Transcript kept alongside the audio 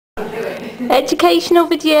Educational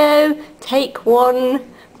video, take 1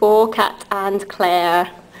 for Kat and Claire.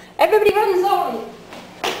 Everybody runs on.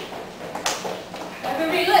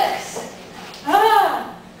 Everybody looks.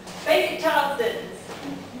 Basic Charleston's.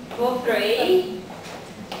 For 3.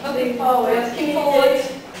 Moving forward. Looking forward.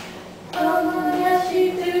 Yes,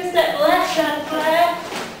 you do. Step left hand, Claire.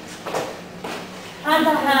 Hand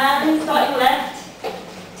to hand, starting left.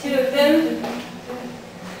 2 of them.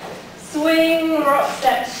 Swing, rock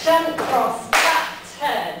step, shunt, cross, back,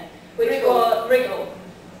 turn, which will wriggle.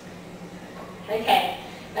 Okay,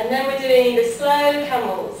 and then we're doing the slow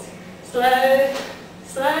camels. Slow,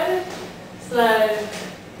 slow, slow,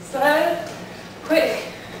 slow, quick,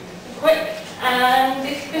 quick, and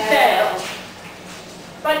tail.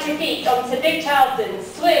 Front your feet onto big Charleston,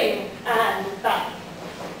 swing and back.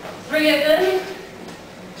 3 of them.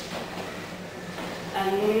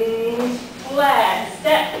 And flare,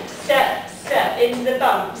 step, step, step into the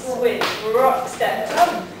bump, switch, rock, step,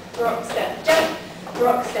 jump, rock, step, jump,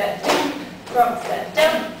 rock, step, jump, rock, step,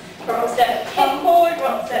 jump, rock, step, hip forward,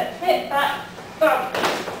 rock, step, hip back, bump.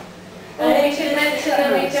 And we should mention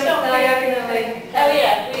that we jump diagonally. Oh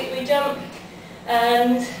yeah, we jump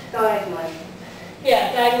and diagonally.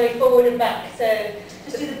 Yeah, diagonally forward and back. So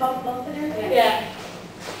just do the bump again? Yeah.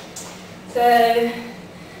 So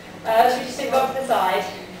should we just do bump to the side?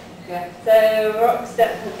 Yeah. So rock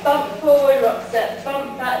step, bump forward, rock step,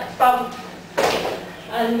 bump back, bump.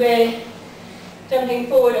 And we're jumping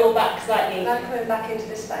forward or back slightly. Now coming back into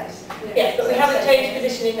the space. Yes, but we haven't changed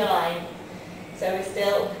position in the line. So we're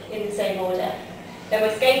still in the same order. Then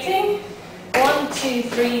we're skating. 1, 2,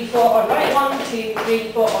 3, 4 on right, 1, 2,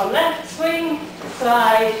 3, 4 on left, swing,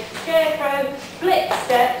 slide, scarecrow, flip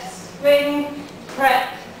step, swing,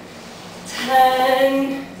 prep,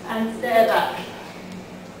 turn, and stare back.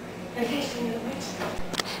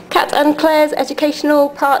 Kat and Claire's educational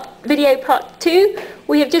video part 2.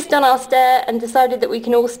 We have just done our stare and decided that we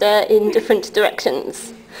can all stare in different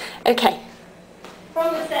directions. Okay.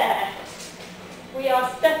 From the stare, we are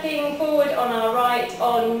stepping forward on our right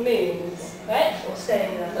on moons, right? Or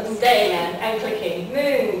staying there. And staying there and clicking.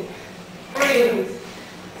 Moon, moon,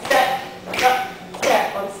 step, up,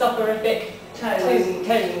 step on soporific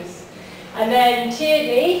tones. And then cheer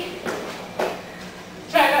me.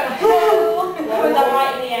 With our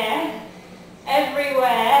right in the air,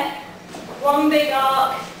 everywhere, one big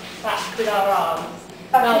arc, back with our arms.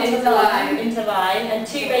 Back into line. Into line, and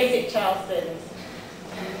 2 basic Charlestons.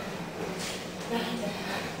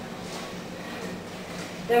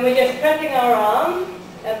 Then we're just prepping our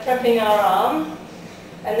arm,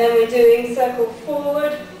 and then we're doing circle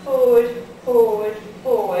forward, forward, forward,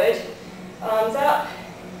 forward, arms up,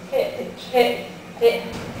 hip, hip, hip,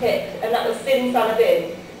 hip, and that was sin, son,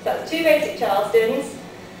 bin. So that's 2 basic Charlestons,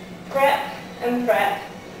 prep and prep,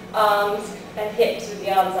 arms and hips with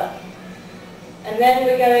the arms up. And then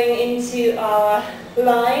we're going into our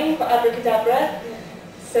line for abracadabra.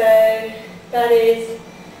 So that is,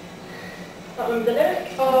 I can't remember the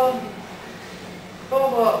lyric.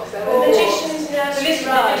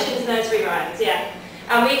 Magician's nursery rhymes, yeah.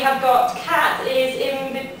 And we have got Kat is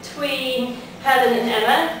in between Helen and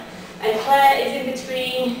Emma, and Claire is in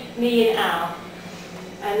between me and Al.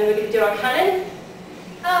 And then we're going to do our cannon.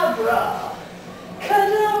 Abra,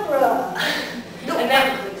 cadabra. Look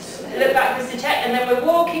backwards to check, and then we're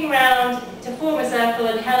walking round to form a circle,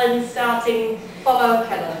 and Helen's starting. Follow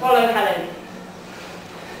Helen. Follow Helen.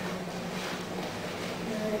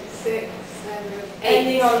 6, 7, 8.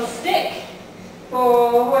 Ending on stick.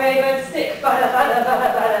 4 wave stick. Bada bada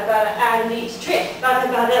bada bada bada. And each trick. Bada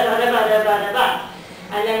bada bada bada bada bada.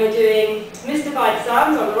 And then we're doing mystified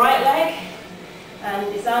disarms on the right leg.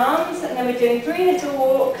 And disarms, and then we're doing 3 little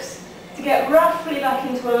walks to get roughly back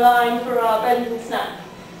into a line for our bend and snap.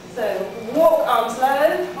 So walk, arms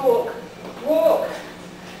low, walk, walk,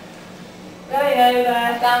 going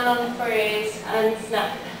over, down on the freeze, and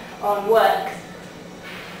snap on work.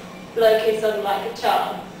 Blow kiss on like a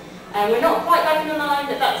charm. And we're not quite back in the line,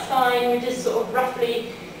 but that's fine, we're just sort of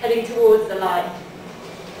roughly heading towards the line.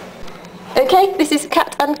 Okay, this is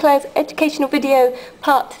Kat and Claire's educational video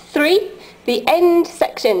part 3. The end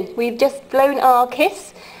section. We've just blown our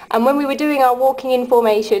kiss, and when we were doing our walking in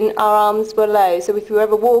formation, our arms were low. So if you're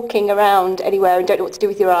ever walking around anywhere and don't know what to do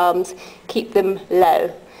with your arms, keep them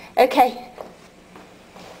low. Okay.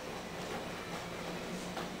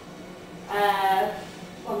 I'll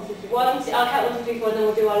count 1, 2, 3, 4, then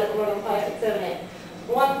we'll do our little run on 5, 6, 7, 8.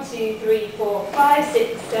 1, 2, 3, 4, 5,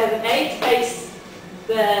 6, 7, 8. Face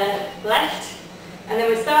the left, and then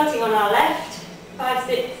we're starting on our left. 5,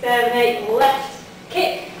 6, 7, 8, left,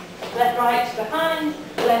 kick, left, right, behind,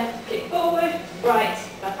 left, kick forward, right,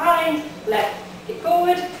 behind, left, kick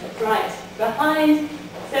forward, right, behind,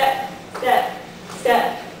 step, step,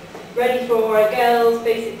 step. Ready for a girls'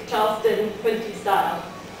 basic Charleston 20 style.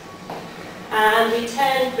 And we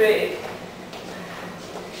turn through.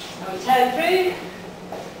 And we turn through.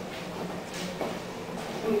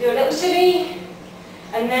 And we do a little shimmy.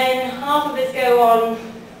 And then half of us go on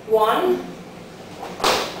 1.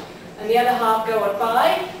 And the other half go on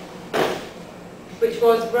 5. Which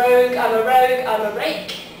was rogue, I'm a rogue, I'm a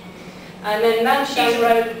rake. And then man, she's a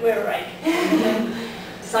rogue, we're a rake.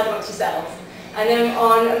 Decide amongst yourselves. And then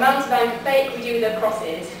on a mountain bank fake, we do the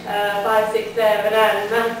crosses. 5, 6, 7, and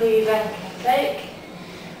mountain bank fake.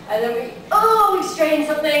 And then we strain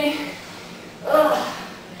something. Oh,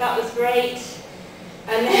 that was great.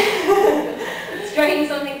 And then strain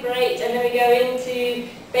something great. And then we go into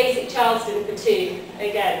basic Charleston for 2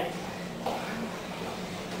 again.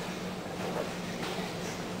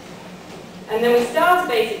 And then we start a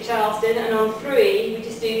basic Charleston, and on 3, we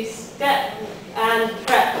just do step and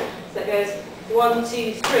prep. So it goes 1,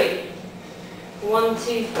 2, 3. 1,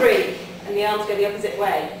 2, 3. And the arms go the opposite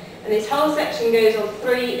way. And this whole section goes on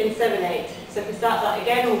 3 and 7, 8. So if we start that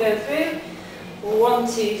again, we'll go through 1,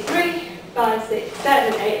 2, 3, 5, 6,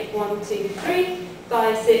 7, 8. 1, 2, 3,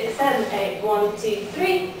 5, 6, 7, 8. 1, 2,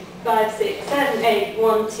 3, 5, 6, 7, 8.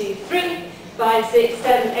 1, 2, 3, 5, 6,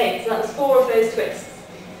 7, 8. So that was 4 of those twists.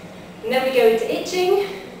 And then we go into itching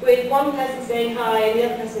with one person staying high and the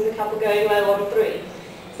other person in the couple going low on 3.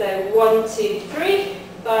 So 1, 2, 3,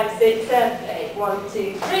 5, 6, 7, 8. 1,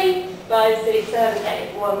 2, 3, 5, 6, 7,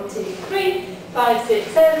 8. 1, 2, 3, 5,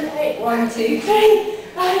 6, 7, 8. 1, 2, 3,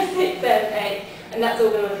 5, 6, 7, 8. And that's all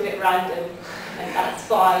going to look a bit random, and that's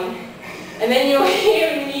fine. And then you'll hear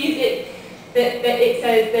in the music that it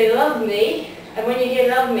says they love me, and when you hear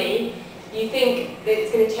love me, you think that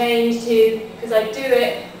it's going to change to, because I do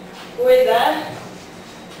it with a,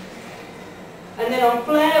 and then on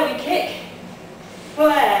flare we kick,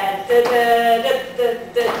 flare, da da da da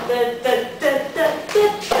da da da da da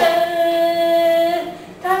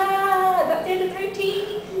da, that's in the protein,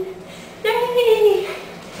 yay!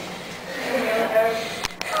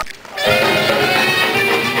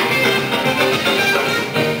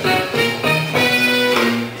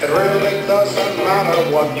 It really doesn't matter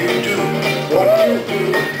what you do,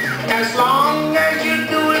 as long as you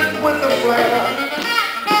do it with a flair.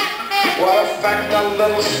 What effect the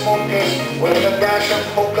little smokers with a dash of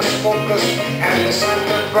hocus pocus and the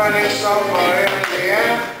scented burning sulfur in the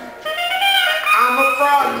air? I'm a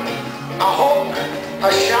fraud, a hoax,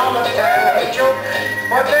 a charlatan, a joke,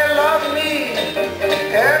 but they love me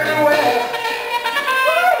everywhere.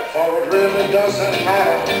 For it really doesn't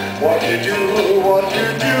matter what you do,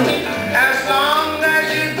 as long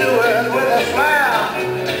as you do it with a flair.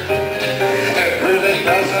 It really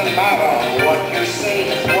doesn't matter what you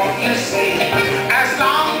say, as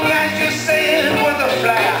long as you say it with a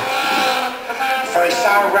flair. First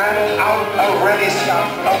I ran out a ready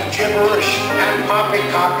stuff of gibberish and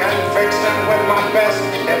poppycock and fixed it with my best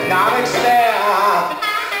hypnotic stare.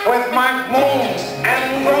 With my moans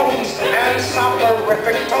and groans and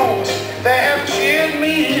soporific tones, they have cheered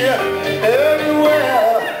me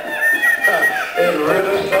everywhere. It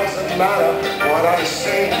really doesn't matter what I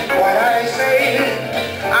say,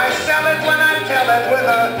 I sell it when I tell it with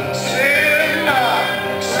a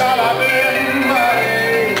salabim.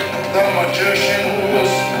 The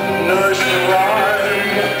magician's nursery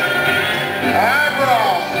rhyme. Abra,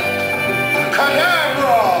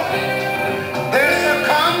 cadabra, they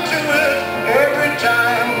succumb to it every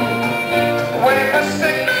time. Wave a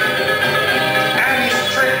stick and his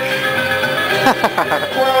trick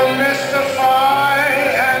will mystify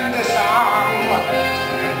and disarm.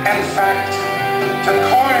 In fact, to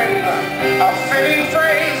coin a fitting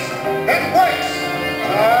phrase, it works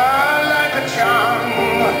like a charm.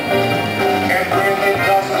 It really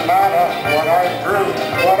doesn't matter what I brew,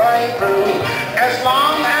 as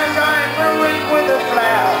long as I brew it with a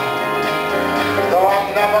flair. Though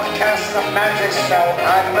I've never cast a magic spell,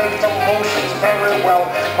 I make the motions very well.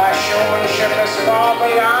 My showmanship is far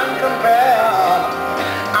beyond compare.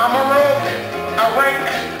 I'm a rogue, a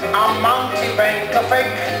rake, a mountebank, a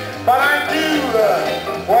fake, but I do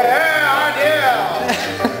whatever I dare.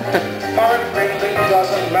 For it really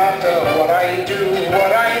doesn't matter what I do,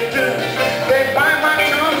 They buy my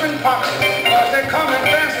charms in boxes, cause they come in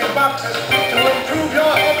fancy boxes to improve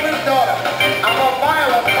your helpless daughter. I'm a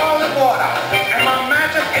vial of holy water, and my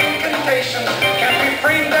magic incantations can be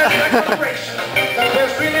framed as decoration.